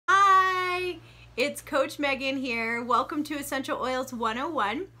It's Coach Megan here. Welcome to Essential Oils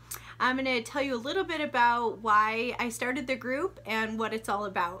 101. I'm going to tell you a little bit about why I started the group and what it's all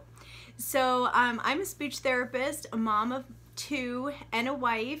about. So I'm a speech therapist, a mom of two, and a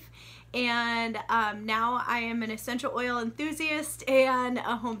wife. And now I am an essential oil enthusiast and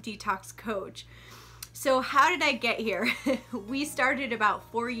a home detox coach. So how did I get here? We started about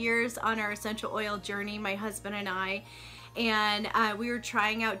 4 years on our essential oil journey, my husband and I. And we were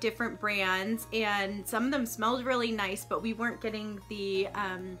trying out different brands, and some of them smelled really nice, but we weren't getting the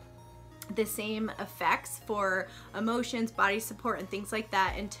same effects for emotions, body support, and things like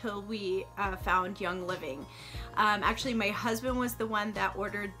that until we found Young Living. Actually, my husband was the one that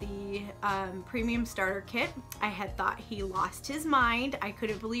ordered the premium starter kit. I had thought he lost his mind. I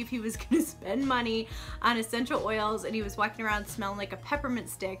couldn't believe he was going to spend money on essential oils, and he was walking around smelling like a peppermint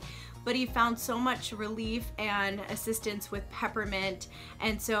stick. But he found so much relief and assistance with peppermint,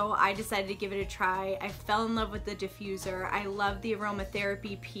 and so I decided to give it a try. I fell in love with the diffuser. I love the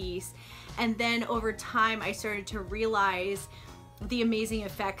aromatherapy piece, and then over time I started to realize the amazing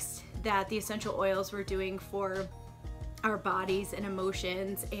effects that the essential oils were doing for our bodies and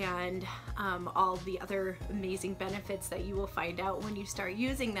emotions, and all the other amazing benefits that you will find out when you start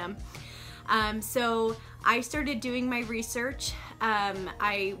using them. So I started doing my research.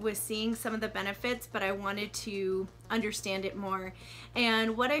 I was seeing some of the benefits, but I wanted to understand it more.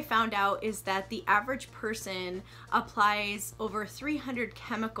 And what I found out is that the average person applies over 300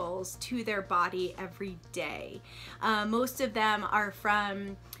 chemicals to their body every day. Most of them are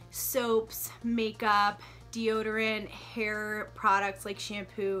from soaps, makeup, deodorant, hair products like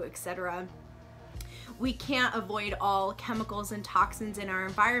shampoo, etc. We can't avoid all chemicals and toxins in our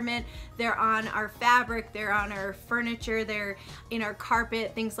environment. They're on our fabric, they're on our furniture, they're in our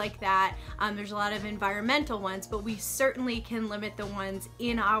carpet, things like that. There's a lot of environmental ones, but we certainly can limit the ones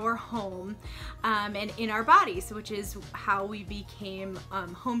in our home and in our bodies, which is how we became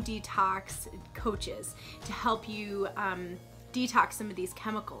home detox coaches, to help you detox some of these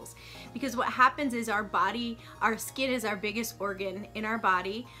chemicals. Because what happens is our skin is our biggest organ in our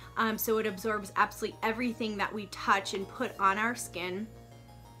body, so it absorbs absolutely everything that we touch and put on our skin,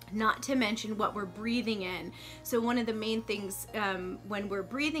 not to mention what we're breathing in. So one of the main things when we're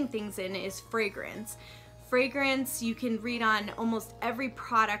breathing things in is fragrance. Fragrance, you can read on almost every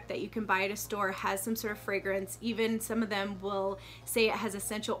product that you can buy at a store has some sort of fragrance. Even some of them will say it has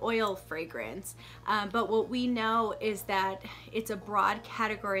essential oil fragrance. But what we know is that it's a broad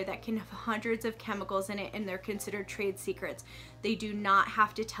category that can have hundreds of chemicals in it, and they're considered trade secrets. They do not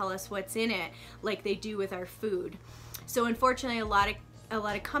have to tell us what's in it like they do with our food. So unfortunately, a lot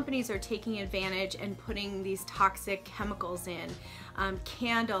of companies are taking advantage and putting these toxic chemicals in.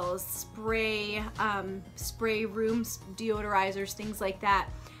 Candles, spray rooms, deodorizers, things like that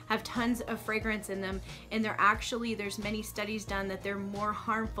have tons of fragrance in them, and there's many studies done that they're more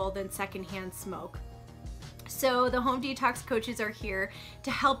harmful than secondhand smoke. So the home detox coaches are here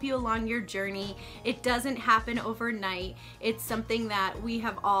to help you along your journey. It doesn't happen overnight. It's something that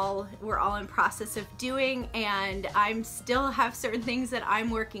we're all in process of doing, and I'm still have certain things that I'm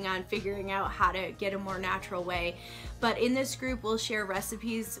working on figuring out how to get a more natural way. But in this group, we'll share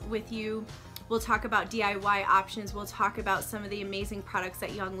recipes with you. We'll talk about DIY options. We'll talk about some of the amazing products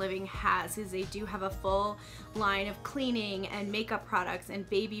that Young Living has, because they do have a full line of cleaning and makeup products and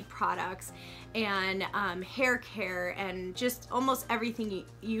baby products and hair care and just almost everything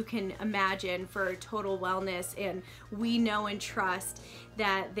you can imagine for total wellness. And we know and trust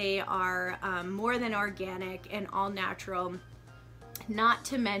that they are more than organic and all natural. Not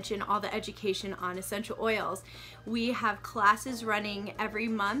to mention all the education on essential oils. We have classes running every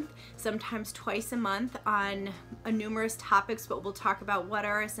month, sometimes twice a month, on numerous topics, but we'll talk about what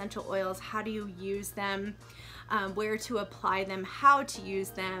are essential oils, how do you use them, where to apply them, how to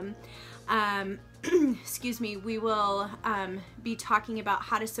use them. Excuse me, we will be talking about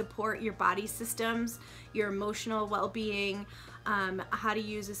how to support your body systems, your emotional well-being, how to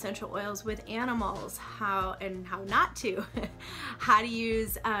use essential oils with animals, how not to, how to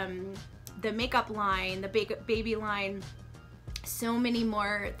use the makeup line, the baby line, so many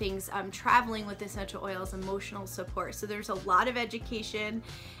more things, traveling with essential oils, emotional support. So there's a lot of education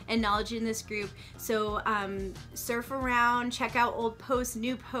and knowledge in this group. So surf around, check out old posts,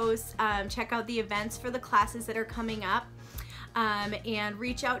 new posts, check out the events for the classes that are coming up. And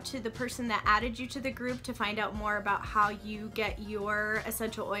reach out to the person that added you to the group to find out more about how you get your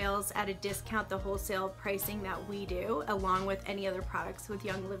essential oils at a discount, the wholesale pricing that we do, along with any other products with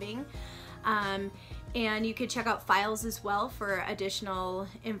Young Living. and you can check out files as well for additional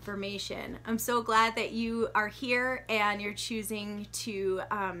information. I'm so glad that you are here and you're choosing to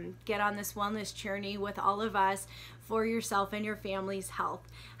get on this wellness journey with all of us for yourself and your family's health.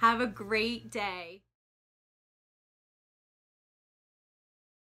 Have a great day.